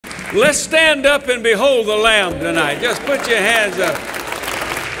Let's stand up and behold the Lamb tonight. Just put your hands up.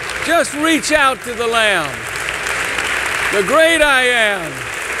 Just reach out to the Lamb. The great I am.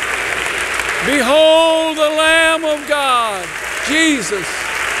 Behold the Lamb of God, Jesus.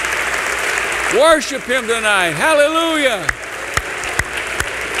 Worship Him tonight. Hallelujah.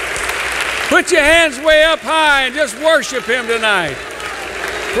 Put your hands way up high and just worship Him tonight.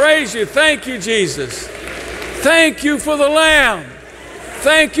 Praise you. Thank you, Jesus. Thank you for the Lamb.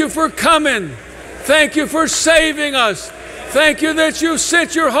 Thank you for coming. Thank you for saving us. Thank you that you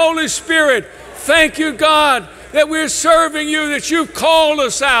sent your Holy Spirit. Thank you, God, that we're serving you, that you've called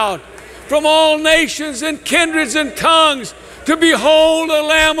us out from all nations and kindreds and tongues to behold the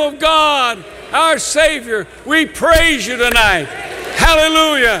Lamb of God, our Savior. We praise you tonight.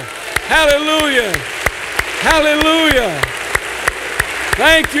 Hallelujah. Hallelujah. Hallelujah.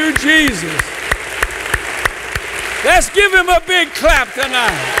 Thank you, Jesus. Let's give Him a big clap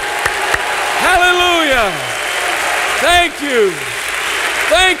tonight. Hallelujah. Thank you.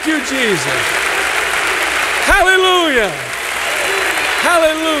 Thank you, Jesus. Hallelujah.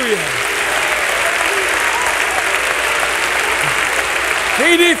 Hallelujah.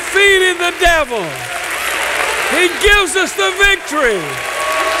 He defeated the devil. He gives us the victory.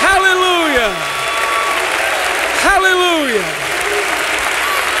 Hallelujah. Hallelujah.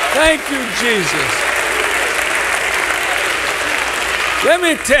 Thank you, Jesus. Let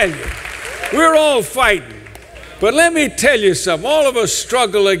me tell you, we're all fighting. But let me tell you something. All of us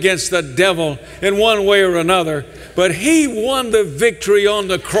struggle against the devil in one way or another. But He won the victory on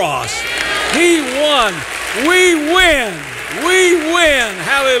the cross. He won. We win. We win.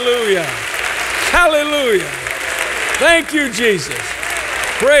 Hallelujah. Hallelujah. Thank you, Jesus.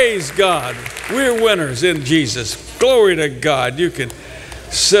 Praise God. We're winners in Jesus. Glory to God. You can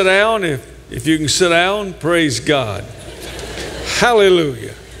sit down if you can sit down. Praise God.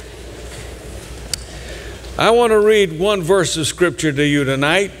 Hallelujah. I want to read one verse of Scripture to you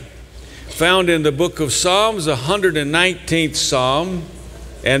tonight, found in the book of Psalms, 119th Psalm,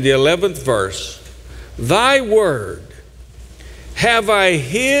 and the 11th verse. Thy word have I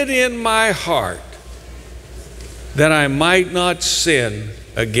hid in my heart, that I might not sin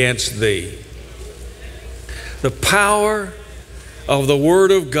against thee. The power of the Word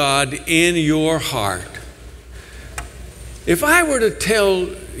of God in your heart. If I were to tell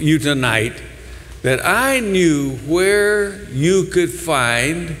you tonight that I knew where you could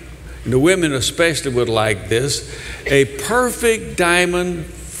find, and the women especially would like this, a perfect diamond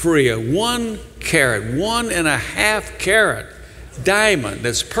free, a 1 carat, 1.5 carat diamond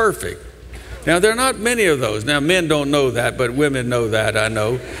that's perfect. Now, there are not many of those. Now, men don't know that, but women know that, I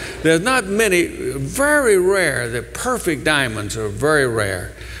know. There's not many, very rare. The perfect diamonds are very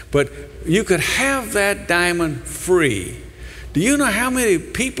rare. But you could have that diamond free. Do you know how many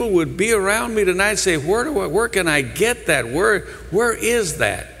people would be around me tonight and say, where can I get that? Where is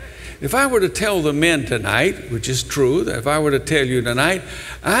that? If I were to tell the men tonight, which is true, that if I were to tell you tonight,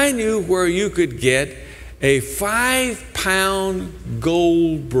 I knew where you could get a 5-pound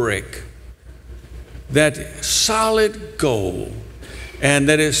gold brick, that solid gold, and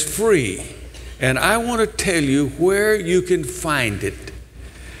that is free. And I want to tell you where you can find it.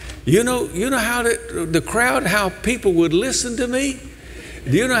 You know how the crowd, how people would listen to me?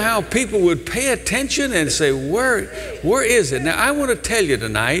 Do you know how people would pay attention and say, where is it? Now, I want to tell you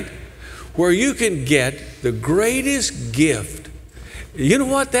tonight where you can get the greatest gift. You know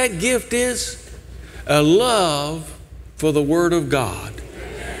what that gift is? A love for the Word of God.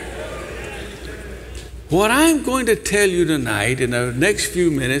 What I'm going to tell you tonight in the next few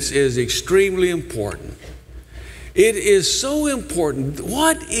minutes is extremely important. It is so important.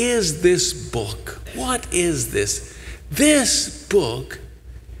 What is this book? What is this? This book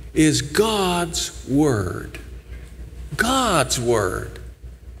is God's Word. God's Word.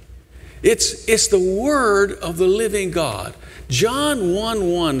 It's the Word of the living God. John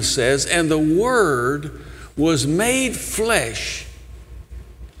 1:1 says, and the Word was made flesh.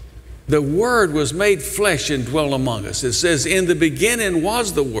 The Word was made flesh and dwelt among us. It says, in the beginning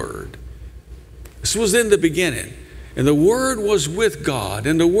was the Word. This was in the beginning. And the Word was with God,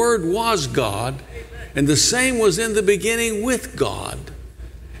 and the Word was God, and the same was in the beginning with God.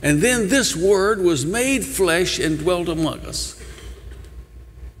 And then this Word was made flesh and dwelt among us.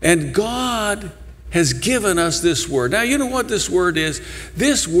 And God has given us this Word. Now, you know what this Word is?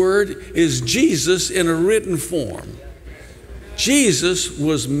 This Word is Jesus in a written form. Jesus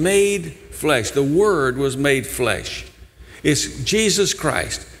was made flesh. The Word was made flesh. It's Jesus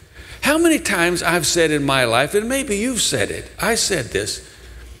Christ. How many times I've said in my life, and maybe you've said it, I said this,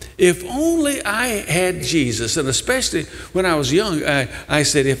 if only I had Jesus, and especially when I was young, I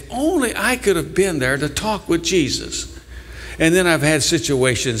said, if only I could have been there to talk with Jesus. And then I've had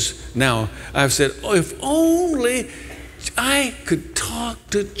situations now, I've said, oh, if only I could talk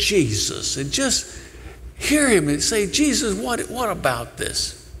to Jesus and just hear him and say, Jesus, what about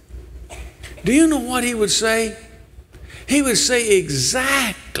this? Do you know what he would say? He would say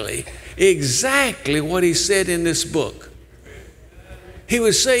exactly what he said in this book. He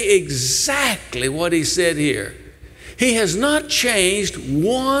would say exactly what he said here. He has not changed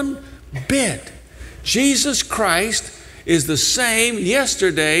one bit. Jesus Christ is the same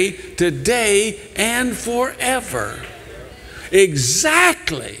yesterday, today, and forever.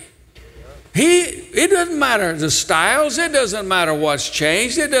 Exactly. It doesn't matter the styles. It doesn't matter what's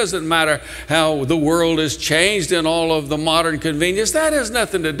changed. It doesn't matter how the world has changed and all of the modern convenience. That has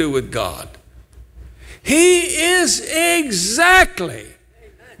nothing to do with God. He is exactly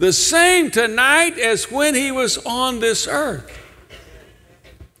the same tonight as when he was on this earth.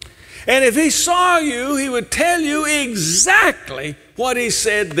 And if he saw you, he would tell you exactly what he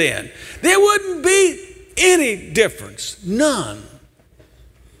said then. There wouldn't be any difference, none.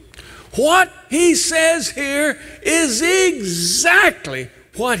 What he says here is exactly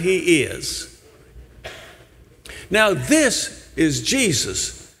what he is. Now, this is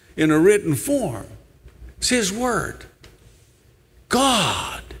Jesus in a written form. It's his word.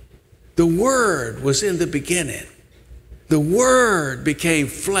 God, the Word was in the beginning. The Word became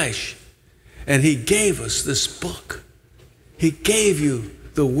flesh, and he gave us this book. He gave you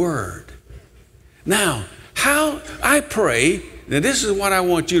the Word. Now, how I pray, now this is what I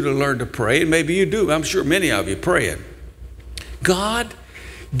want you to learn to pray, and maybe you do. I'm sure many of you pray it. God,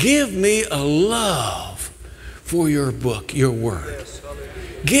 give me a love for your book, your Word.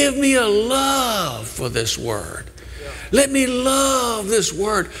 Give me a love for this Word. Let me love this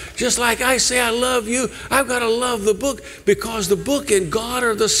Word. Just like I say I love you, I've got to love the book, because the book and God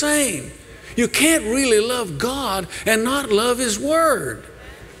are the same. You can't really love God and not love his Word.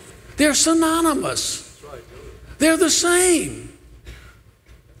 They're synonymous. They're the same.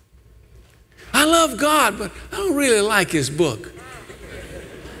 I love God, but I don't really like his book.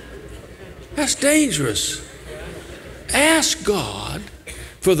 That's dangerous. Ask God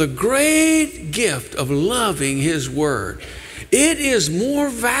for the great gift of loving his Word. It is more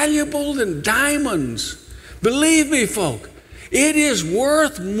valuable than diamonds. Believe me, folk, it is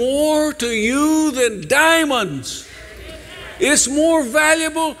worth more to you than diamonds. It's more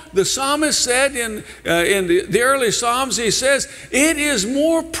valuable. The psalmist said in the early Psalms, he says, it is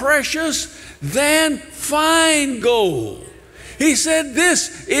more precious than fine gold. He said,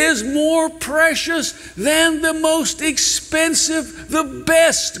 this is more precious than the most expensive, the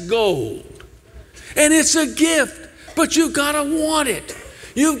best gold. And it's a gift, but you've got to want it.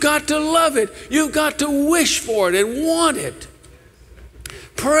 You've got to love it. You've got to wish for it and want it.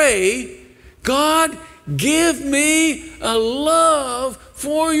 Pray, God, give me a love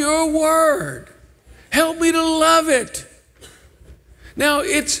for your Word. Help me to love it. Now,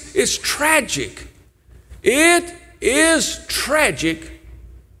 it's tragic. It is tragic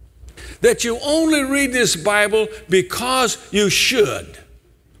that you only read this Bible because you should.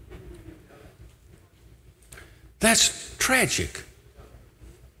 That's tragic,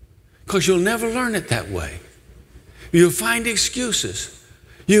 because you'll never learn it that way. You'll find excuses.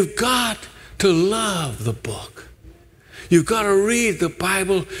 You've got to love the book. You've got to read the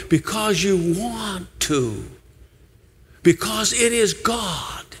Bible because you want to, because it is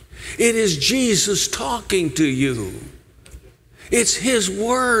God. It is Jesus talking to you. It's his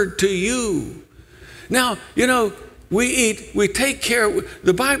Word to you. Now, you know, we take care.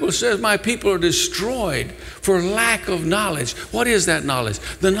 The Bible says my people are destroyed for lack of knowledge. What is that knowledge?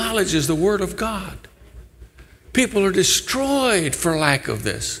 The knowledge is the Word of God. People are destroyed for lack of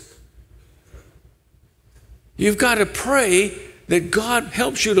this. You've got to pray that God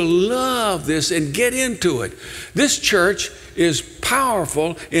helps you to love this and get into it. This church is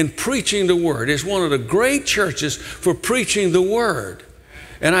powerful in preaching the Word. It's one of the great churches for preaching the Word.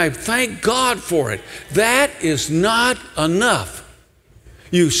 And I thank God for it. That is not enough.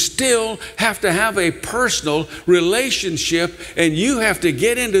 You still have to have a personal relationship, and you have to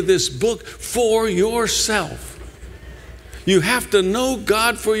get into this book for yourself. You have to know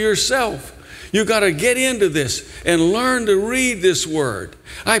God for yourself. You've got to get into this and learn to read this Word.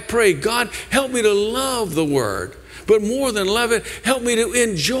 I pray, God, help me to love the Word. But more than love it, help me to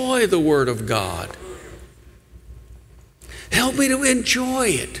enjoy the Word of God. Help me to enjoy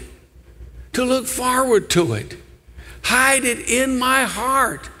it, to look forward to it. Hide it in my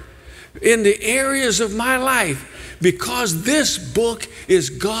heart, in the areas of my life. Because this book is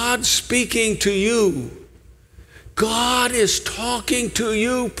God speaking to you. God is talking to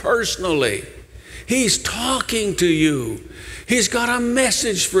you personally. He's talking to you. He's got a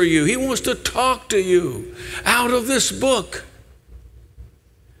message for you. He wants to talk to you out of this book.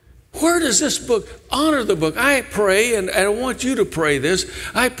 Where does this book honor the book? I pray, and I want you to pray this.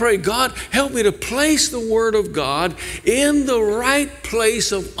 I pray, God, help me to place the Word of God in the right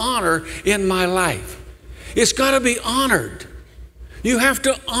place of honor in my life. It's got to be honored. You have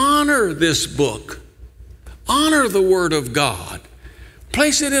to honor this book. Honor the Word of God.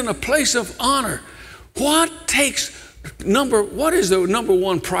 Place it in a place of honor. What is the number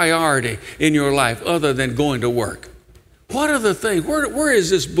one priority in your life other than going to work? What are the things? Where is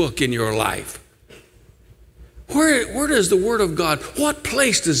this book in your life? Where does the Word of God, what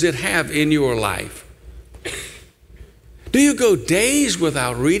place does it have in your life? Do you go days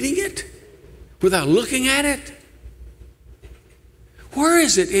without reading it? Without looking at it? Where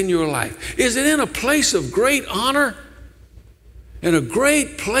is it in your life? Is it in a place of great honor? In a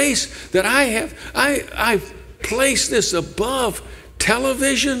great place that I've placed this above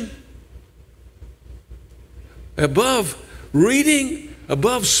television? Above reading,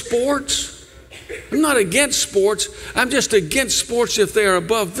 above sports? I'm not against sports. I'm just against sports if they're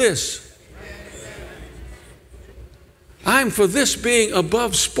above this. I'm for this being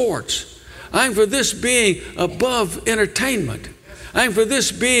above sports. I'm for this being above entertainment. I'm for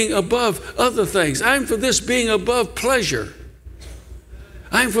this being above other things. I'm for this being above pleasure.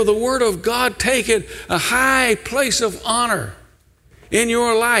 I'm for the Word of God taking a high place of honor in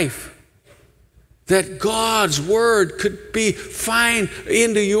your life. That God's Word could be fine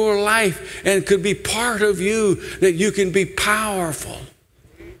into your life and could be part of you, that you can be powerful.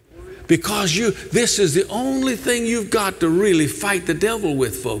 Because this is the only thing you've got to really fight the devil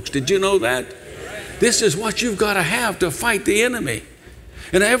with, folks. Did you know that? This is what you've got to have to fight the enemy.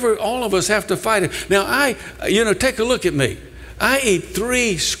 And all of us have to fight it. Now, take a look at me. I eat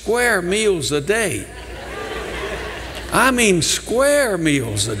 3 square meals a day. I mean square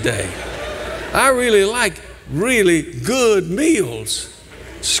meals a day. I really like really good meals.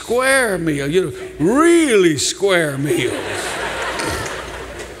 Square meal, really square meals.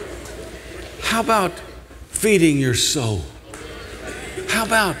 How about feeding your soul? How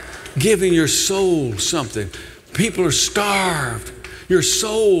about giving your soul something? People are starved. Your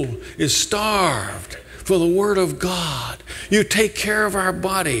soul is starved for the Word of God. You take care of our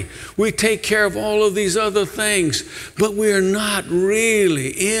body. We take care of all of these other things, but we are not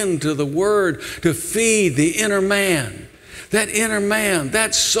really into the Word to feed the inner man. That inner man,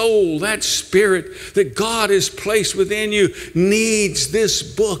 that soul, that spirit that God has placed within you needs this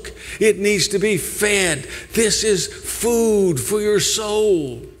book. It needs to be fed. This is food for your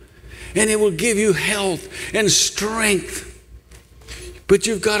soul, and it will give you health and strength. But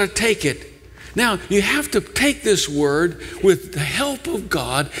you've got to take it. Now, you have to take this Word with the help of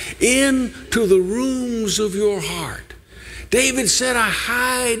God into the rooms of your heart. David said, I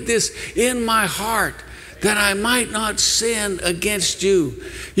hide this in my heart that I might not sin against you.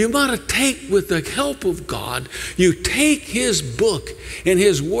 You got to take, with the help of God, you take His book and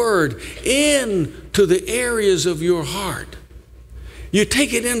His Word into the areas of your heart. You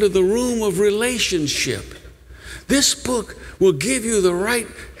take it into the room of relationship. This book will give you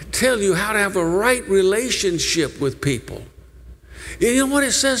tell you how to have a right relationship with people. You know what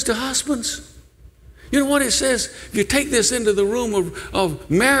it says to husbands? You know what it says? If you take this into the room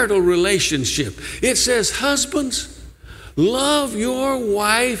of marital relationship, it says, husbands, love your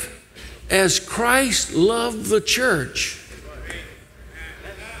wife as Christ loved the church.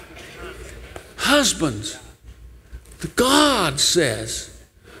 Husbands, God says,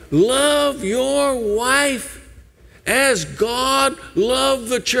 love your wife as God loved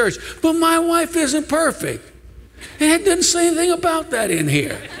the church. But my wife isn't perfect. And it didn't say anything about that in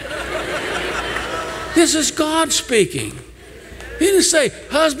here. This is God speaking. He didn't say,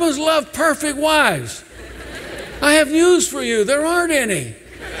 husbands love perfect wives. I have news for you. There aren't any.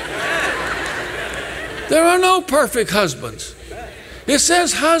 There are no perfect husbands. It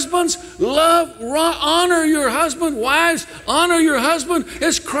says, husbands, honor your husband. Wives, honor your husband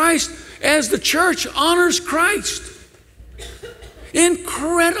as the church honors Christ.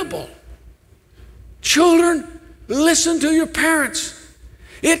 Incredible. Children, listen to your parents.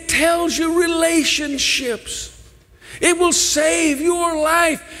 It tells you relationships. It will save your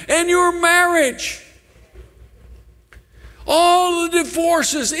life and your marriage. All the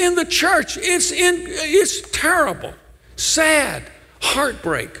divorces in the church, it's terrible, sad,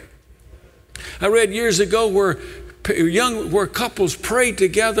 heartbreak. I read years ago where where couples prayed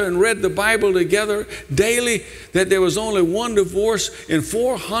together and read the Bible together daily, that there was only one divorce in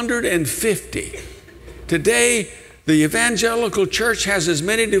 450. Today, the evangelical church has as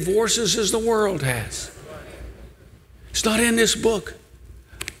many divorces as the world has. It's not in this book.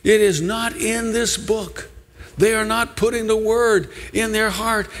 It is not in this book. They are not putting the Word in their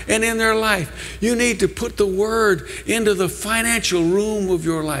heart and in their life. You need to put the Word into the financial room of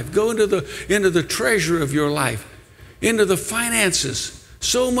your life. Go into the treasure of your life, into the finances.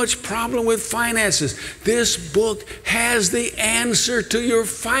 So much problem with finances. This book has the answer to your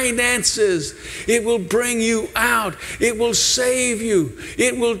finances. It will bring you out. It will save you.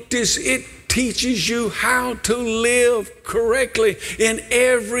 It teaches you how to live correctly in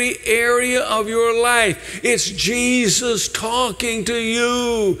every area of your life. It's Jesus talking to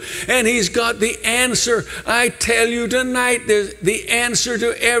you, and He's got the answer. I tell you tonight, the answer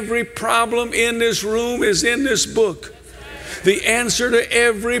to every problem in this room is in this book. The answer to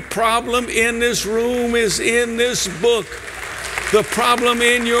every problem in this room is in this book. The problem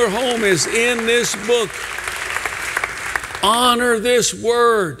in your home is in this book. Honor this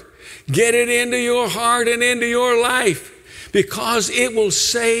Word. Get it into your heart and into your life, because it will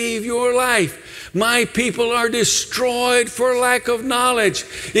save your life. My people are destroyed for lack of knowledge.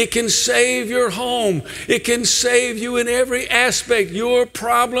 It can save your home. It can save you in every aspect. Your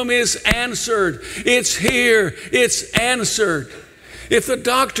problem is answered. It's here. It's answered. If the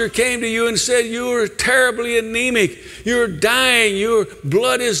doctor came to you and said you are terribly anemic, you're dying, your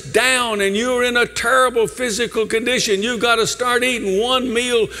blood is down, and you're in a terrible physical condition, you've got to start eating. One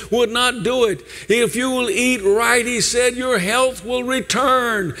meal would not do it. If you will eat right, He said, your health will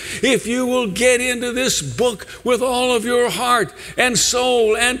return. If you will get into this book with all of your heart and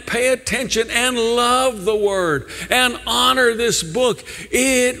soul and pay attention and love the Word and honor this book,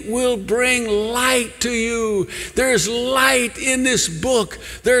 it will bring light to you. There's light in this book.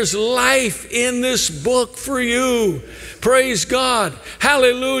 There's life in this book for you. Praise God.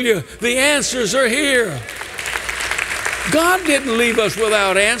 Hallelujah. The answers are here. God didn't leave us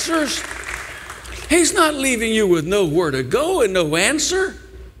without answers. He's not leaving you with nowhere to go and no answer.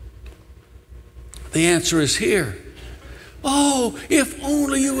 The answer is here. Oh, if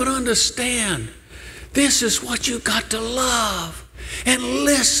only you would understand. This is what you got to love and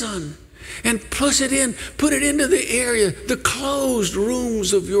listen. And put it into the area, the closed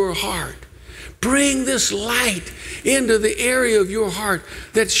rooms of your heart. Bring this light into the area of your heart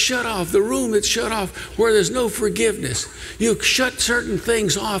that's shut off, the room that's shut off where there's no forgiveness. You shut certain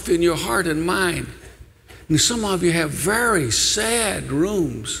things off in your heart and mind. And some of you have very sad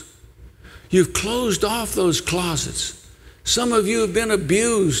rooms. You've closed off those closets. Some of you have been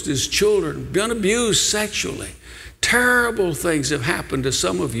abused as children, been abused sexually. Terrible things have happened to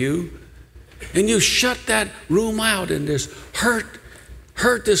some of you. And you shut that room out, and there's hurt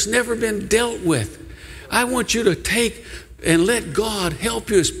that's never been dealt with. I want you to take and let God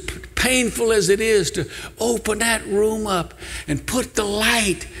help you, as painful as it is, to open that room up and put the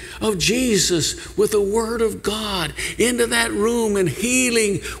light of Jesus with the Word of God into that room, and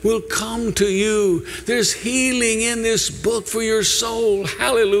healing will come to you. There's healing in this book for your soul.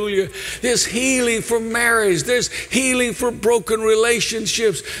 Hallelujah. There's healing for marriage. There's healing for broken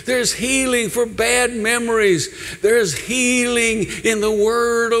relationships. There's healing for bad memories. There's healing in the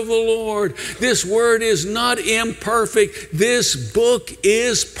Word of the Lord. This Word is not imperfect. This book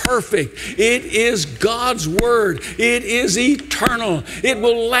is perfect. It is God's Word. It is eternal. It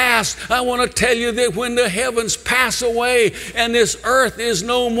will last. I want to tell you that when the heavens pass away and this earth is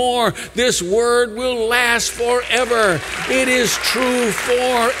no more, this Word will last forever. It is true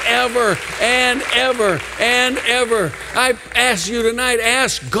forever and ever and ever. I ask you tonight,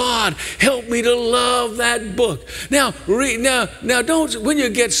 ask God, help me to love that book. Now, don't, when you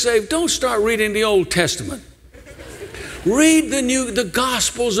get saved, don't start reading the Old Testament. Read the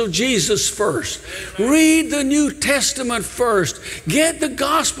Gospels of Jesus first. Read the New Testament first. Get the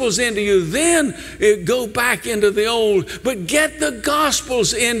Gospels into you. Then go back into the Old. But get the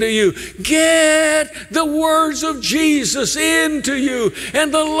Gospels into you. Get the words of Jesus into you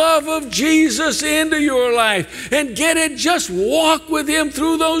and the love of Jesus into your life. And get it. Just walk with Him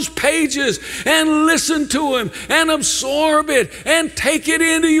through those pages and listen to Him and absorb it and take it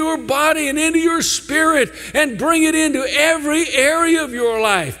into your body and into your spirit and bring it into every area of your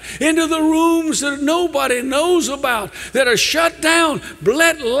life, into the rooms that nobody knows about, that are shut down.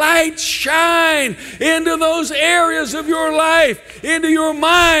 Let light shine into those areas of your life, into your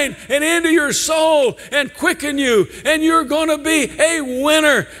mind and into your soul, and quicken you. And you're going to be a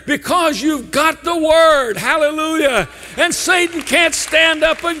winner because you've got the Word. Hallelujah. And Satan can't stand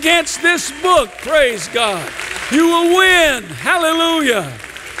up against this book. Praise God. You will win. Hallelujah.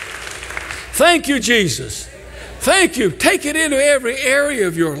 Thank you, Jesus. Thank you. Take it into every area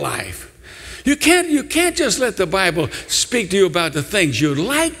of your life. You can't just let the Bible speak to you about the things you'd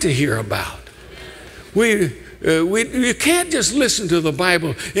like to hear about. You can't just listen to the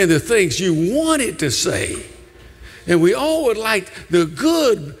Bible in the things you want it to say. And we all would like the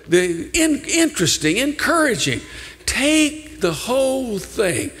good, the interesting, encouraging. Take the whole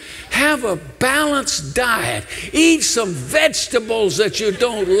thing. Have a balanced diet. Eat some vegetables that you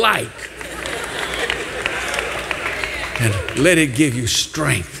don't like. And let it give you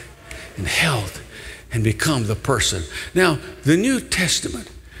strength and health and become the person. Now, the New Testament,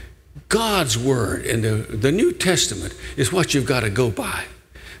 God's Word, and the New Testament is what you've got to go by.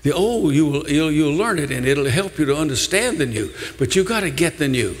 The old, you'll learn it, and it'll help you to understand the new, but you've got to get the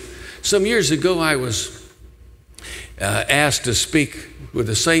new. Some years ago, I was asked to speak with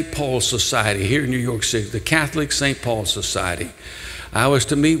the St. Paul Society here in New York City, the Catholic St. Paul Society. I was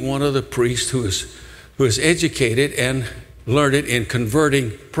to meet one of the priests who is educated and learned it in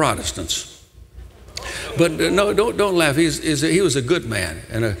converting Protestants. But no, don't laugh. He was a good man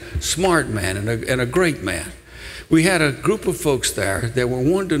and a smart man and a great man. We had a group of folks there that were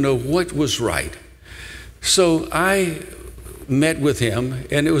wanting to know what was right. So I met with him,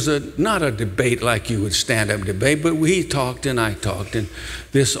 and it was not a debate like you would stand-up debate, but he talked and I talked, and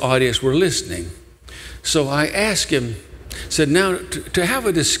this audience were listening. So I asked him, said, now to have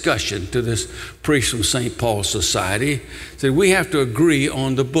a discussion to this priest from St. Paul Society, said we have to agree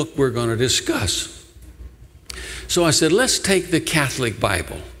on the book we're going to discuss. So I said, let's take the Catholic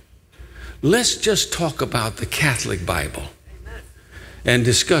Bible. Let's just talk about the Catholic Bible and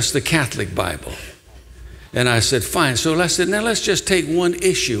discuss the Catholic Bible. And I said, fine. So I said, now let's just take one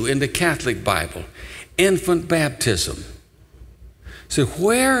issue in the Catholic Bible, infant baptism. So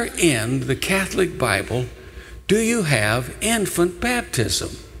where in the Catholic Bible do you have infant baptism?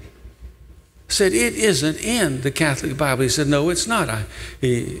 I said, it isn't in the Catholic Bible. He said, no, it's not.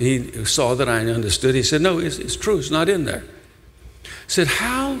 He saw that I understood. He said, no, it's true. It's not in there. I said,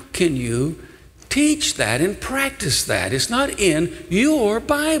 how can you teach that and practice that? It's not in your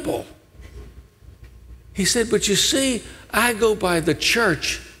Bible. He said, but you see, I go by the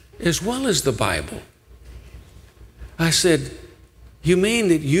church as well as the Bible. I said, you mean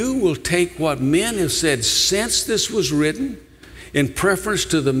that you will take what men have said since this was written in preference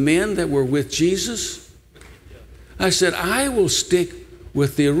to the men that were with Jesus? I said, I will stick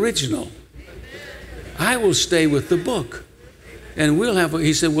with the original. I will stay with the book. And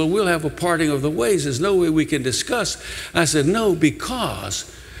he said, well, we'll have a parting of the ways. There's no way we can discuss. I said, no, because,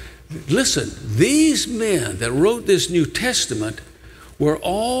 listen, these men that wrote this New Testament were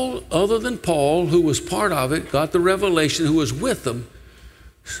all, other than Paul, who was part of it, got the revelation, who was with them,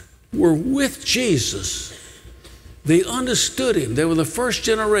 were with Jesus. They understood him. They were the first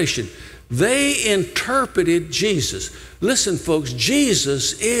generation. They interpreted Jesus. Listen, folks,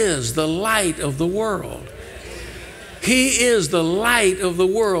 Jesus is the light of the world. He is the light of the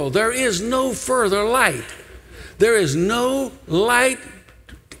world. There is no further light. There is no light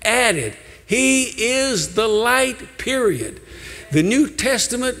added. He is the light, period. The New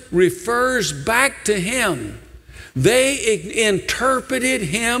Testament refers back to him. They interpreted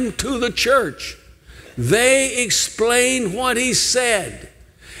him to the church. They explained what he said.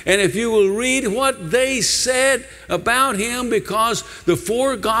 And if you will read what they said about him, because the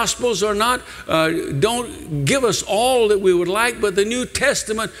four Gospels are not, don't give us all that we would like, but the New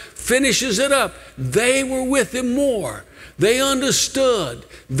Testament finishes it up. They were with him more. They understood.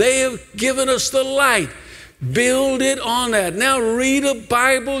 They have given us the light. Build it on that. Now read a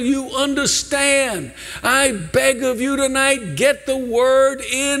Bible you understand. I beg of you tonight, get the Word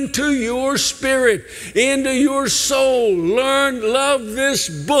into your spirit, into your soul. Learn, love this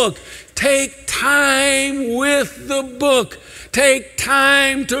book. Take time with the book. Take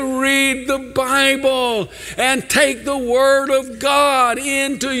time to read the Bible and take the Word of God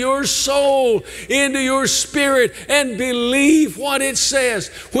into your soul, into your spirit, and believe what it says.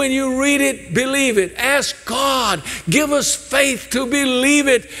 When you read it, believe it. Ask God, give us faith to believe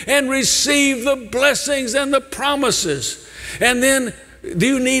it and receive the blessings and the promises. And then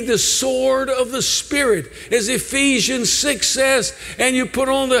you need the sword of the Spirit, as Ephesians 6 says, and you put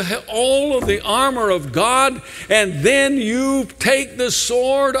on all of the armor of God, and then you take the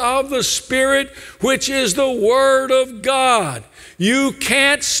sword of the Spirit, which is the Word of God. You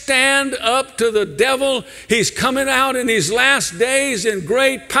can't stand up to the devil. He's coming out in these last days in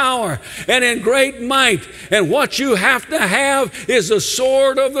great power and in great might. And what you have to have is the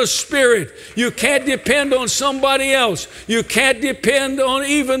sword of the Spirit. You can't depend on somebody else. You can't depend on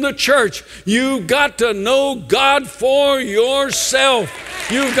even the church. You've got to know God for yourself.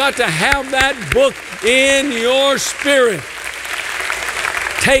 You've got to have that book in your spirit.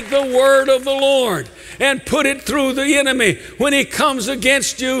 Take the word of the Lord and put it through the enemy. When he comes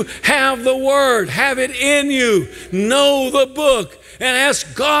against you, have the word, have it in you. Know the book and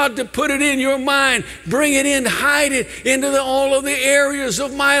ask God to put it in your mind. Bring it in, hide it into all of the areas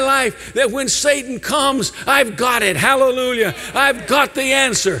of my life, that when Satan comes, I've got it. Hallelujah. I've got the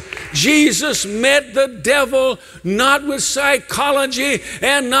answer. Jesus met the devil not with psychology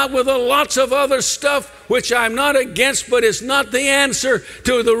and not with lots of other stuff, which I'm not against, but it's not the answer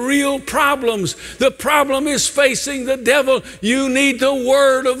to the real problems. The problem is facing the devil. You need the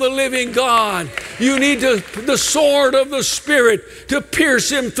word of the living God. You need the sword of the Spirit to pierce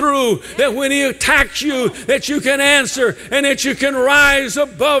him through, that when he attacks you, that you can answer and that you can rise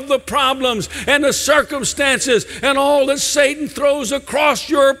above the problems and the circumstances and all that Satan throws across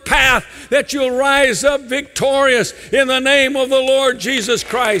your path, that you'll rise up victorious in the name of the Lord Jesus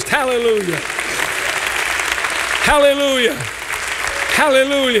Christ. Hallelujah. Hallelujah.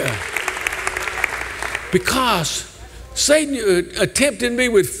 Hallelujah. Because Satan attempted me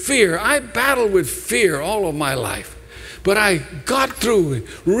with fear. I battled with fear all of my life. But I got through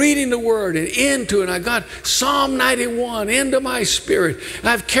reading the Word and into it. And I got Psalm 91 into my spirit.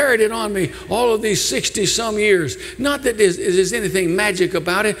 I've carried it on me all of these 60-some years. Not that there's anything magic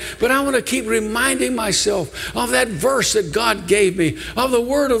about it, but I want to keep reminding myself of that verse that God gave me, of the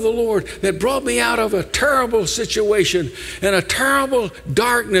Word of the Lord that brought me out of a terrible situation and a terrible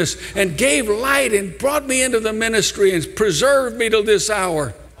darkness and gave light and brought me into the ministry and preserved me till this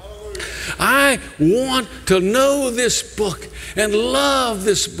hour. I want to know this book and love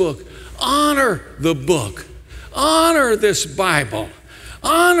this book. Honor the book. Honor this Bible.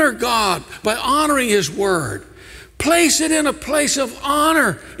 Honor God by honoring His Word. Place it in a place of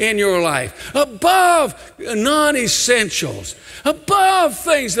honor in your life, above non-essentials, above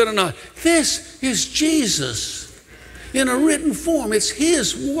things that are not. This is Jesus in a written form. It's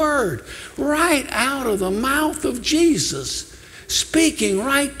His Word right out of the mouth of Jesus, speaking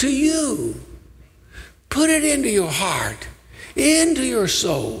right to you. Put it into your heart, into your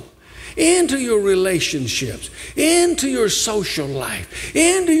soul, into your relationships, into your social life,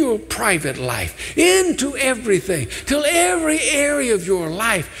 into your private life, into everything, till every area of your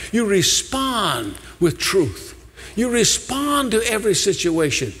life you respond with truth. You respond to every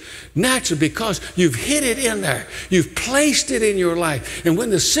situation naturally because you've hid it in there. You've placed it in your life. And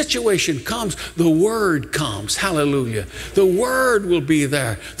when the situation comes, the Word comes. Hallelujah. The Word will be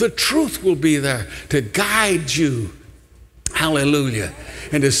there. The truth will be there to guide you. Hallelujah.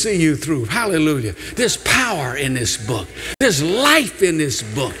 And to see you through. Hallelujah. There's power in this book. There's life in this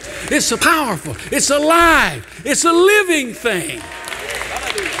book. It's powerful. It's alive. It's a living thing.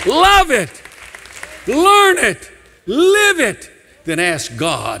 Love it. Learn it. Live it. Then ask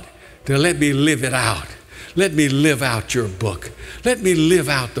God to let me live it out. Let me live out your book. Let me live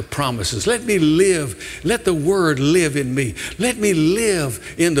out the promises. Let me live. Let the Word live in me. Let me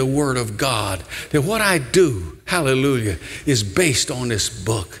live in the Word of God. That what I do, hallelujah, is based on this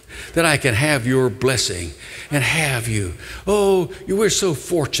book. That I can have your blessing and have you. Oh, we're so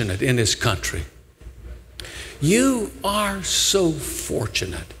fortunate in this country. You are so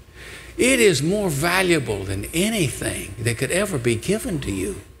fortunate. It is more valuable than anything that could ever be given to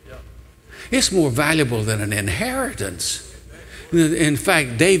you. It's more valuable than an inheritance. In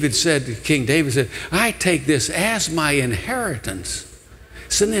fact, King David said, I take this as my inheritance.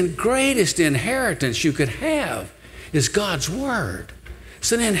 So the greatest inheritance you could have is God's Word.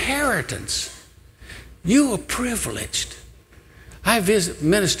 It's an inheritance. You are privileged. I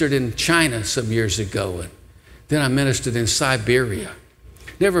ministered in China some years ago, and then I ministered in Siberia.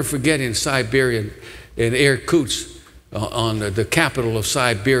 Never forget, in Siberia, in Irkutsk, on the capital of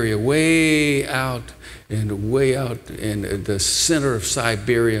Siberia, way out in the center of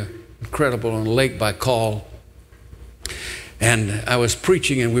Siberia, incredible, on a lake Baikal. And I was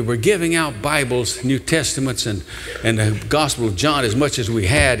preaching, and we were giving out Bibles, New Testaments, and the Gospel of John as much as we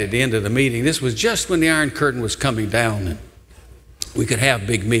had at the end of the meeting. This was just when the Iron Curtain was coming down, and we could have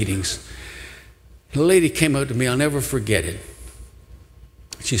big meetings. The lady came up to me, I'll never forget it.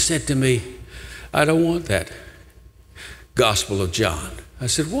 She said to me, I don't want that Gospel of John. I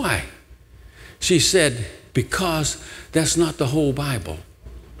said, why? She said, because that's not the whole Bible.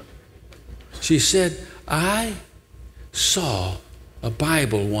 She said, I saw a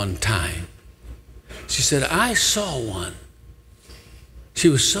Bible one time. She said, I saw one. She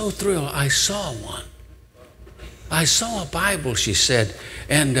was so thrilled. I saw one. I saw a Bible, she said,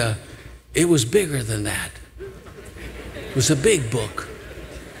 and it was bigger than that. It was a big book.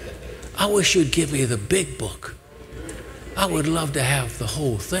 I wish you'd give me the big book. I would love to have the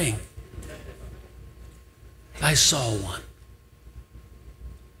whole thing. I saw one.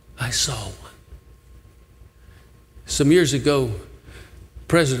 I saw one. Some years ago,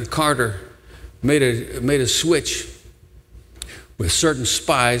 President Carter made a switch with certain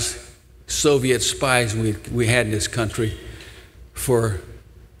spies, Soviet spies we had in this country, for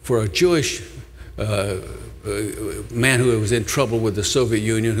a Jewish man who was in trouble with the Soviet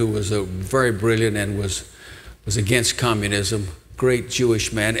Union, who was a very brilliant and was against communism, great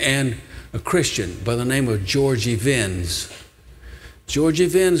Jewish man, and a Christian by the name of George Evans. George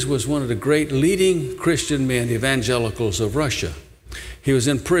Evans was one of the great leading Christian men, evangelicals of Russia. He was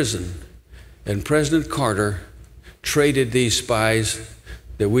in prison, and President Carter traded these spies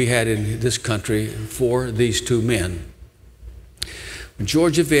that we had in this country for these two men. When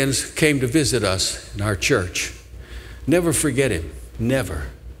George Evans came to visit us in our church, never forget him, never.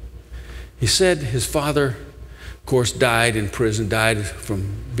 He said his father, of course, died in prison, died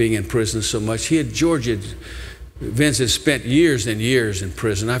from being in prison so much. George Evans had spent years and years in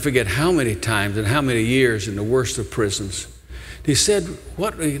prison. I forget how many times and how many years in the worst of prisons. He said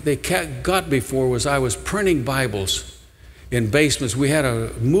what they got before was I was printing Bibles in basements. We had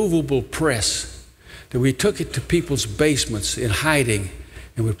a movable press that we took it to people's basements in hiding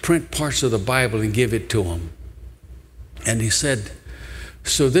and would print parts of the Bible and give it to them. And he said,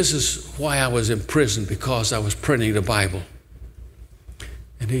 so this is why I was in prison, because I was printing the Bible.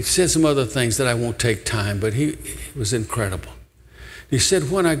 And he said some other things that I won't take time, but it was incredible. He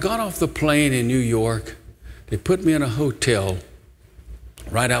said, when I got off the plane in New York, they put me in a hotel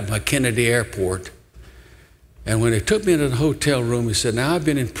right out by Kennedy Airport. And when they took me into the hotel room, he said, now I've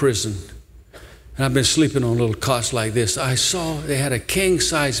been in prison, and I've been sleeping on little cots like this. I saw they had a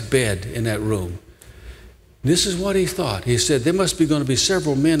king-size bed in that room. This is what he thought. He said, there must be going to be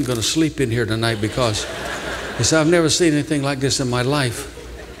several men going to sleep in here tonight, because he said, I've never seen anything like this in my life.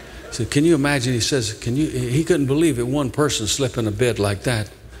 He said, can you imagine? He says, he couldn't believe it, one person slept in a bed like that.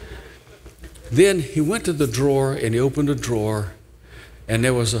 Then he went to the drawer and he opened a drawer, and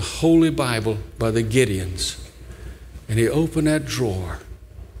there was a Holy Bible by the Gideons. And he opened that drawer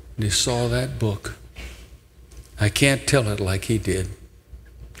and he saw that book. I can't tell it like he did.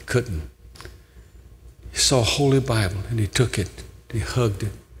 Couldn't. He saw a Holy Bible and he took it. He hugged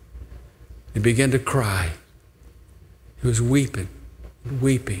it. He began to cry. He was weeping,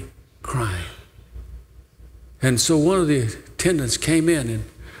 weeping, crying. And so one of the attendants came in and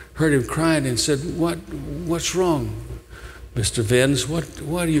heard him crying and said, what's wrong, Mr. Vins?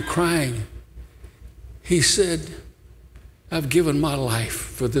 What are you crying? He said, I've given my life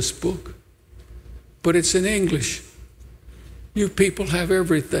for this book, but it's in English. You people have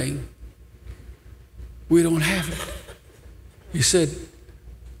everything. We don't have it. He said,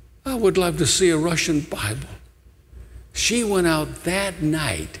 I would love to see a Russian Bible. She went out that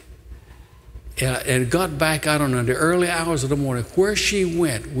night and got back, I don't know, in the early hours of the morning. Where she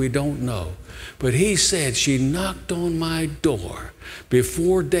went, we don't know. But he said she knocked on my door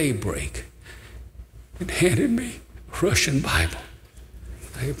before daybreak and handed me a Russian Bible.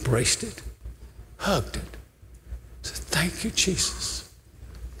 I embraced it, hugged it, said, thank you, Jesus.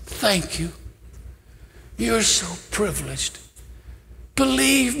 Thank you. You're so privileged.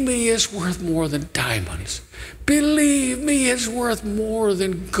 Believe me, it's worth more than diamonds. Believe me, it's worth more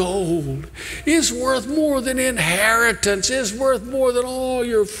than gold. It's worth more than inheritance. It's worth more than all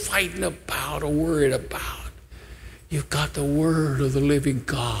you're fighting about or worried about. You've got the Word of the living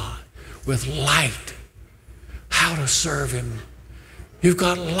God with light, how to serve Him. You've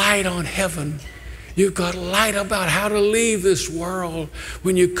got light on heaven. You've got light about how to leave this world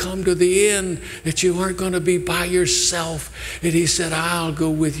when you come to the end, that you aren't going to be by yourself. And He said, I'll go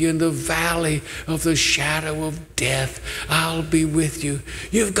with you in the valley of the shadow of death. I'll be with you.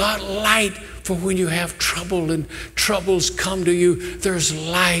 You've got light for when you have trouble and troubles come to you. There's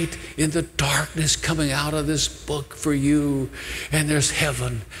light in the darkness coming out of this book for you. And there's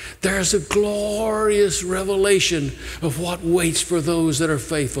heaven. There's a glorious revelation of what waits for those that are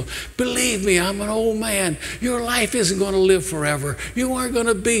faithful. Believe me, I'm an old man. Your life isn't going to live forever. You aren't going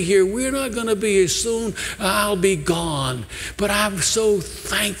to be here. We're not going to be here soon. I'll be gone. But I'm so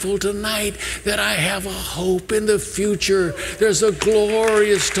thankful tonight that I have a hope in the future. There's a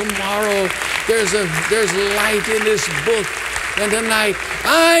glorious tomorrow. There's light in this book. And tonight,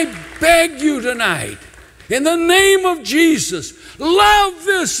 I beg you tonight, in the name of Jesus, love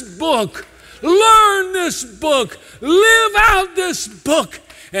this book, learn this book, live out this book.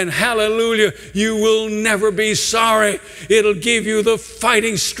 And hallelujah, you will never be sorry. It'll give you the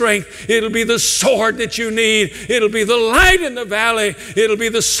fighting strength. It'll be the sword that you need. It'll be the light in the valley. It'll be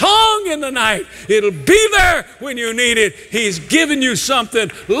the song in the night. It'll be there when you need it. He's given you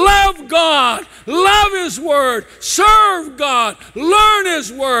something. Love God. Love His Word. Serve God. Learn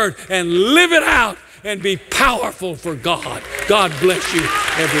His Word and live it out and be powerful for God. God bless you,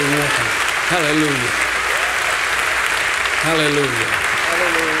 everyone. Hallelujah. Hallelujah.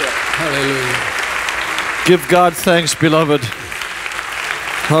 Hallelujah. Give God thanks, beloved.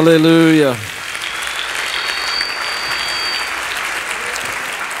 Hallelujah.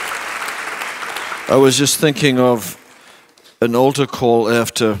 I was just thinking of an altar call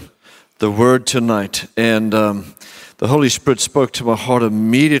after the word tonight, and the Holy Spirit spoke to my heart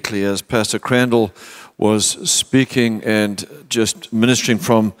immediately as Pastor Crandall was speaking and just ministering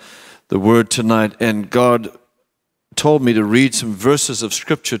from the word tonight, and God told me to read some verses of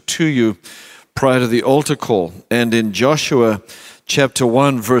Scripture to you prior to the altar call. And in Joshua chapter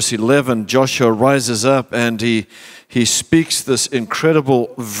 1, verse 11, Joshua rises up and he speaks this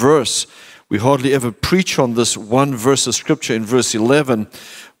incredible verse. We hardly ever preach on this one verse of Scripture in verse 11,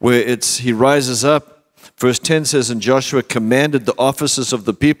 where he rises up. Verse 10 says, and Joshua commanded the officers of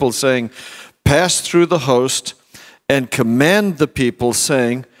the people, saying, pass through the host and command the people,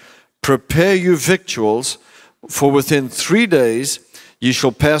 saying, prepare you victuals, for within 3 days ye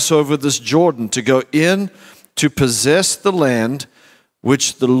shall pass over this Jordan to go in to possess the land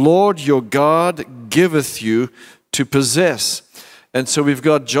which the Lord your God giveth you to possess. And so we've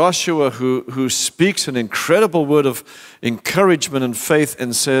got Joshua who speaks an incredible word of encouragement and faith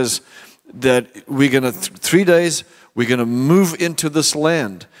and says that we're going to, 3 days, we're going to move into this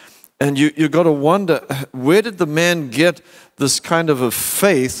land. And you've got to wonder, where did the man get this kind of a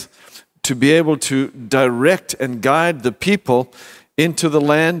faith to be able to direct and guide the people into the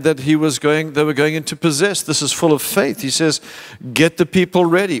land that they were going in to possess? This is full of faith. He says, get the people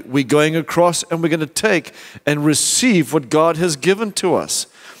ready. We're going across and we're going to take and receive what God has given to us.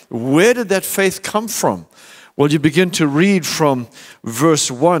 Where did that faith come from? Well, you begin to read from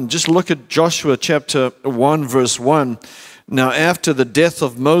verse 1. Just look at Joshua chapter 1, verse 1. Now, after the death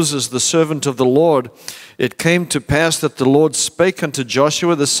of Moses, the servant of the Lord, it came to pass that the Lord spake unto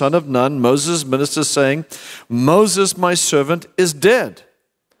Joshua the son of Nun, Moses' minister, saying, Moses, my servant, is dead.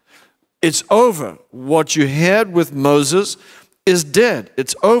 It's over. What you had with Moses is dead.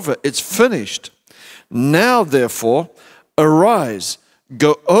 It's over. It's finished. Now, therefore, arise,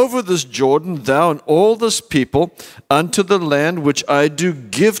 go over this Jordan, thou and all this people, unto the land which I do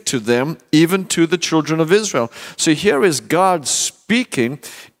give to them, even to the children of Israel. So here is God speaking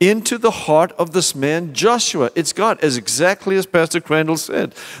into the heart of this man, Joshua. It's God, as exactly as Pastor Crandall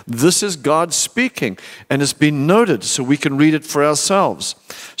said. This is God speaking, and it's been noted, so we can read it for ourselves.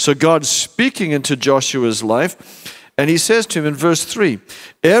 So God's speaking into Joshua's life, and he says to him in verse 3,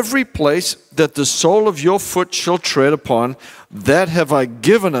 every place that the sole of your foot shall tread upon, that have I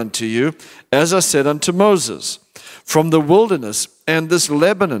given unto you, as I said unto Moses. From the wilderness and this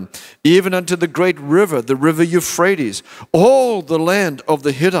Lebanon, even unto the great river, the river Euphrates, all the land of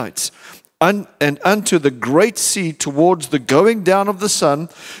the Hittites, and unto the great sea towards the going down of the sun,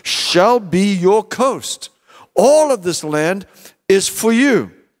 shall be your coast. All of this land is for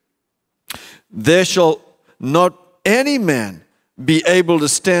you. There shall not any man be able to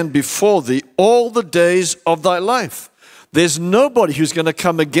stand before thee all the days of thy life. There's nobody who's going to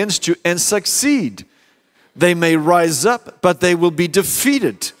come against you and succeed. They may rise up, but they will be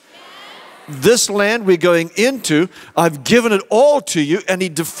defeated. This land we're going into, I've given it all to you, and he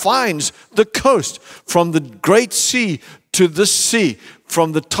defines the coast from the great sea to the sea,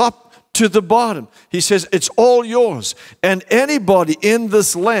 from the top to the bottom. He says it's all yours. And anybody in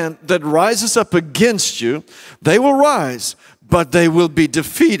this land that rises up against you, they will rise, but they will be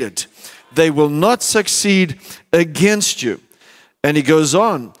defeated. They will not succeed against you. And he goes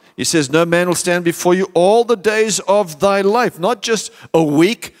on. He says, no man will stand before you all the days of thy life. Not just a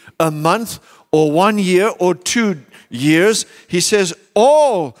week, a month, or 1 year, or 2 years. He says,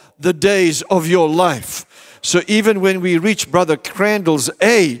 all the days of your life. So even when we reach Brother Crandall's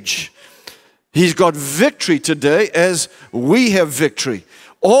age, he's got victory today as we have victory.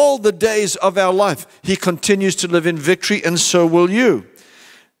 All the days of our life, he continues to live in victory, and so will you.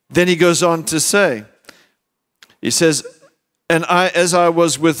 Then he goes on to say, he says, and as I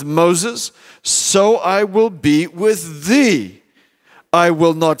was with Moses, so I will be with thee. I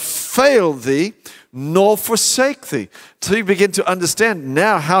will not fail thee, nor forsake thee. So you begin to understand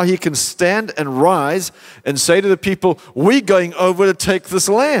now how he can stand and rise and say to the people, we're going over to take this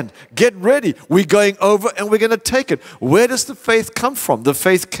land. Get ready. We're going over and we're going to take it. Where does the faith come from? The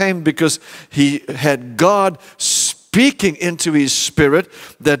faith came because he had God speaking into his spirit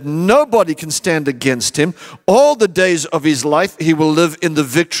that nobody can stand against him. All the days of his life, he will live in the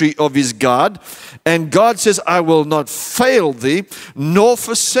victory of his God. And God says, I will not fail thee, nor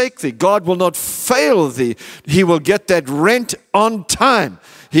forsake thee. God will not fail thee. He will get that rent on time.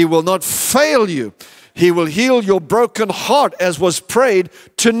 He will not fail you. He will heal your broken heart, as was prayed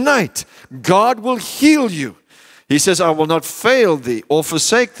tonight. God will heal you. He says, I will not fail thee or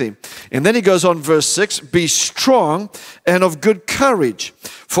forsake thee. And then he goes on, verse 6, be strong and of good courage.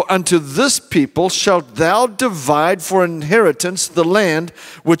 For unto this people shalt thou divide for inheritance the land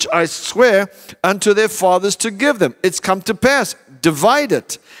which I swear unto their fathers to give them. It's come to pass. Divide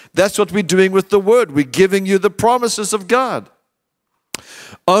it. That's what we're doing with the word. We're giving you the promises of God.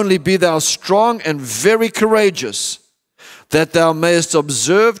 Only be thou strong and very courageous, that thou mayest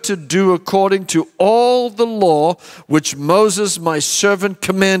observe to do according to all the law which Moses my servant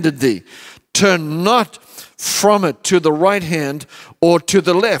commanded thee. Turn not from it to the right hand or to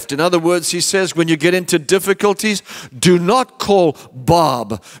the left. In other words, he says, when you get into difficulties, do not call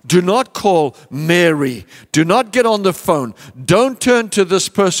Bob. Do not call Mary. Do not get on the phone. Don't turn to this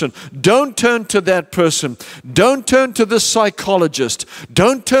person. Don't turn to that person. Don't turn to this psychologist.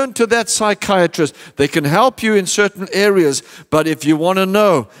 Don't turn to that psychiatrist. They can help you in certain areas, but if you want to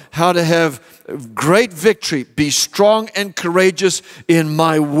know how to have great victory, be strong and courageous in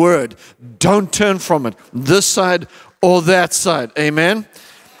my word. Don't turn from it, this side or that side. Amen.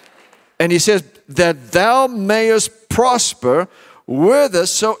 And he says, that thou mayest prosper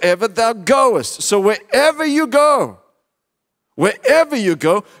whithersoever thou goest. So wherever you go,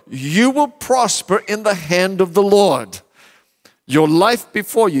 you will prosper in the hand of the Lord. Your life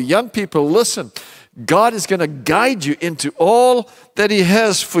before you. Young people, listen. God is going to guide you into all that he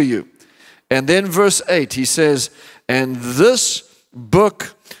has for you. And then verse 8, he says, and this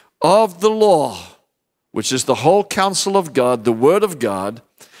book of the law, which is the whole counsel of God, the word of God,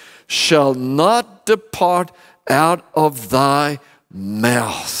 shall not depart out of thy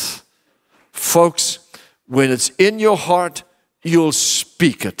mouth. Folks, when it's in your heart, you'll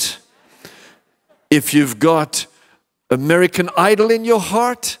speak it. If you've got American Idol in your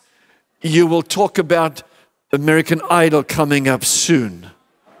heart, you will talk about American Idol coming up soon.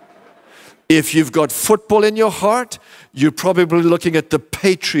 If you've got football in your heart, you're probably looking at the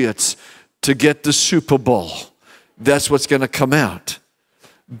Patriots to get the Super Bowl. That's what's going to come out.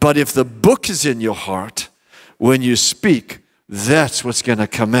 But if the book is in your heart, when you speak, that's what's going to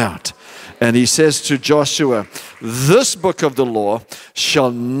come out. And he says to Joshua, this book of the law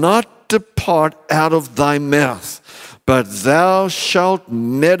shall not depart out of thy mouth, but thou shalt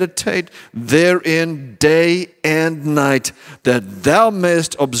meditate therein day and night, that thou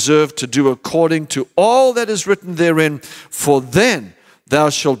mayest observe to do according to all that is written therein. For then thou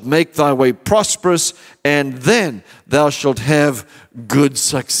shalt make thy way prosperous, and then thou shalt have good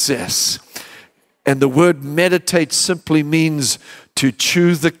success. And the word meditate simply means to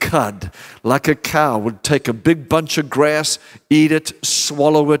chew the cud, like a cow would take a big bunch of grass, eat it,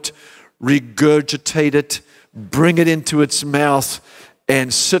 swallow it, regurgitate it, bring it into its mouth,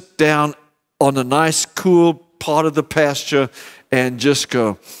 and sit down on a nice, cool part of the pasture and just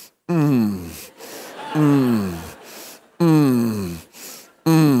go,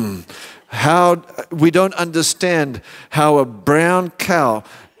 How we don't understand how a brown cow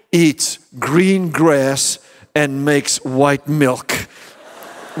eats green grass and makes white milk.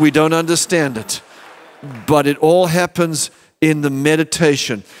 We don't understand it. But it all happens in the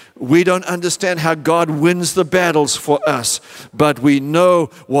meditation. We don't understand how God wins the battles for us, but we know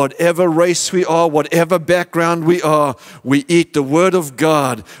whatever race we are, whatever background we are, we eat the Word of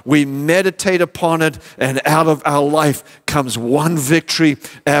God, we meditate upon it, and out of our life comes one victory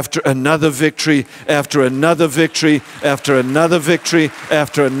after another victory, after another victory, after another victory,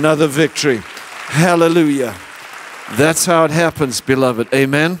 after another victory. Hallelujah. That's how it happens, beloved.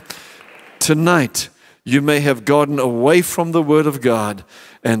 Amen. Tonight, you may have gotten away from the Word of God,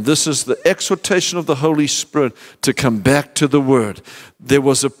 and this is the exhortation of the Holy Spirit to come back to the Word. There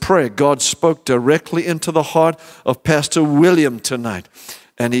was a prayer. God spoke directly into the heart of Pastor William tonight,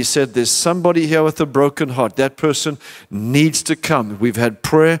 and he said, there's somebody here with a broken heart. That person needs to come. We've had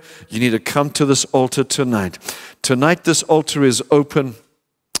prayer. You need to come to this altar tonight. Tonight, this altar is open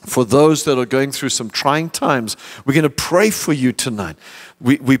For those that are going through some trying times, we're going to pray for you tonight.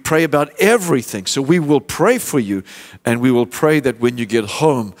 We pray about everything. So we will pray for you, and we will pray that when you get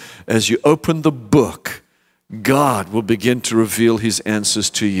home, as you open the book, God will begin to reveal His answers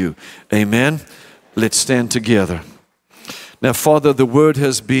to you. Amen? Let's stand together. Now, Father, the word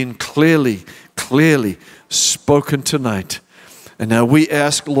has been clearly spoken tonight. And now we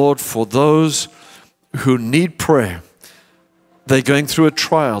ask, Lord, for those who need prayer. They're going through a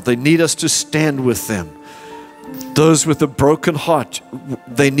trial. They need us to stand with them. Those with a broken heart,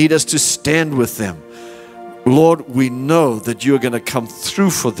 they need us to stand with them. Lord, we know that you're going to come through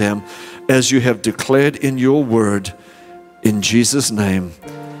for them as you have declared in your word. In Jesus' name,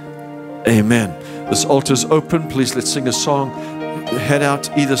 amen. This altar is open. Please, let's sing a song. Head out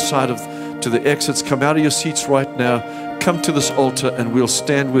either side to the exits. Come out of your seats right now. Come to this altar and we'll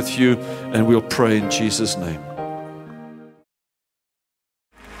stand with you and we'll pray in Jesus' name.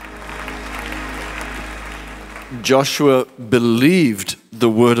 Joshua believed the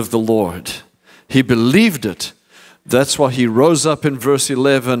word of the Lord. He believed it. That's why he rose up in verse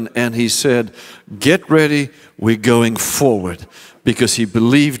 11 and he said, get ready, we're going forward, because he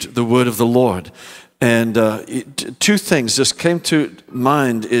believed the word of the Lord. And two things just came to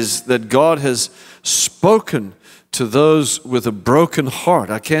mind is that God has spoken to those with a broken heart.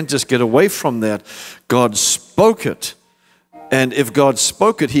 I can't just get away from that. God spoke it. And if God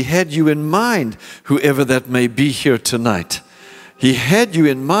spoke it, He had you in mind, whoever that may be here tonight. He had you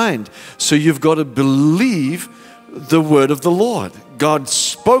in mind. So you've got to believe the word of the Lord. God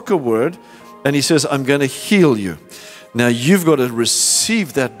spoke a word, and He says, I'm going to heal you. Now you've got to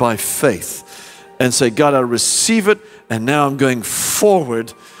receive that by faith and say, God, I receive it, and now I'm going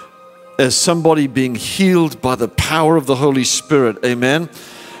forward as somebody being healed by the power of the Holy Spirit. Amen.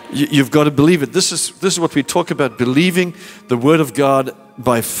 You've got to believe it. This is what we talk about, believing the word of God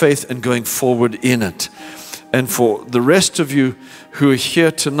by faith and going forward in it. And for the rest of you who are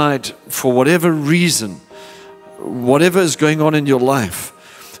here tonight, for whatever reason, whatever is going on in your life,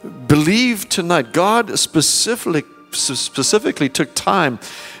 believe tonight. God specifically took time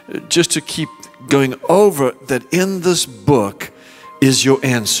just to keep going over that in this book is your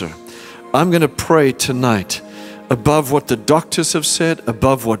answer. I'm going to pray tonight above what the doctors have said,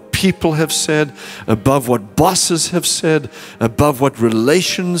 above what people have said, above what bosses have said, above what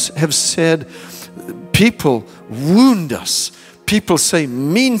relations have said. People wound us. People say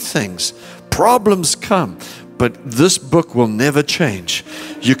mean things. Problems come. But this book will never change.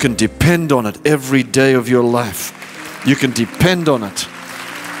 You can depend on it every day of your life. You can depend on it.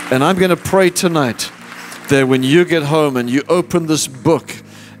 And I'm going to pray tonight that when you get home and you open this book,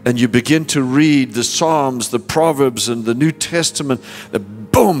 and you begin to read the Psalms, the Proverbs, and the New Testament,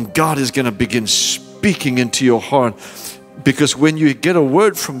 boom, God is going to begin speaking into your heart. Because when you get a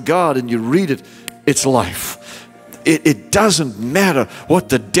word from God and you read it, it's life. It doesn't matter what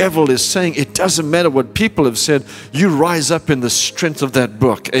the devil is saying. It doesn't matter what people have said. You rise up in the strength of that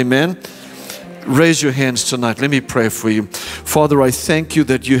book. Amen. Raise your hands tonight. Let me pray for you. Father, I thank you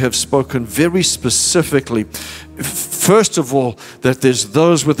that you have spoken very specifically. First of all, that there's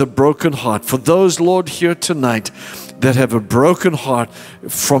those with a broken heart. For those, Lord, here tonight that have a broken heart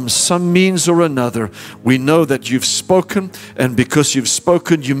from some means or another, we know that you've spoken, and because you've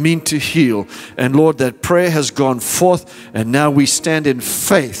spoken, you mean to heal. And Lord, that prayer has gone forth, and now we stand in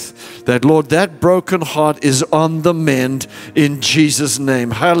faith that, Lord, that broken heart is on the mend in Jesus'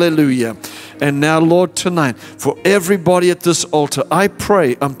 name. Hallelujah. And now, Lord, tonight, for everybody at this altar, I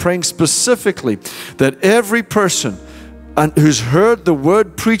pray, I'm praying specifically that every person who's heard the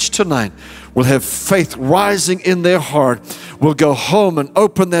word preached tonight will have faith rising in their heart, will go home and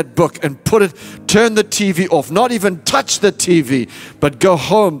open that book and turn the TV off, not even touch the TV, but go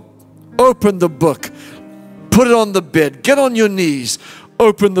home, open the book, put it on the bed, get on your knees,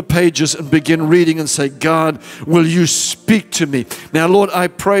 open the pages and begin reading and say, God, will you speak to me? Now, Lord, I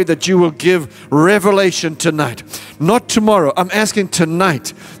pray that you will give revelation tonight. Not tomorrow. I'm asking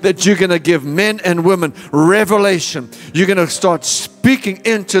tonight that you're going to give men and women revelation. You're going to start speaking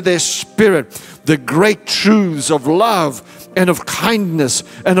into their spirit the great truths of love and of kindness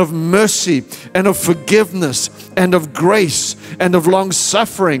and of mercy and of forgiveness and of grace and of long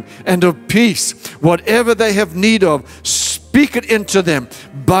suffering and of peace. Whatever they have need of, speak it into them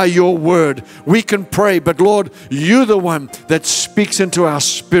by your word. We can pray, but Lord, you're the one that speaks into our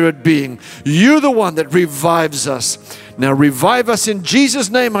spirit being. You're the one that revives us. Now revive us in Jesus'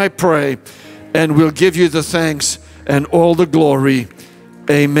 name, I pray, and we'll give you the thanks and all the glory.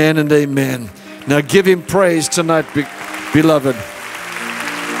 Amen and amen. Now give him praise tonight, beloved.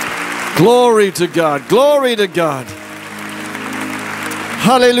 Glory to God. Glory to God.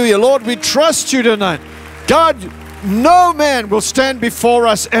 Hallelujah. Lord, we trust you tonight. God, no man will stand before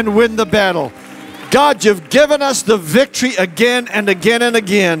us and win the battle. God, you've given us the victory again and again and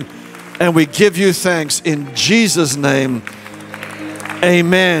again, and we give you thanks in Jesus' name.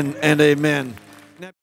 Amen and amen.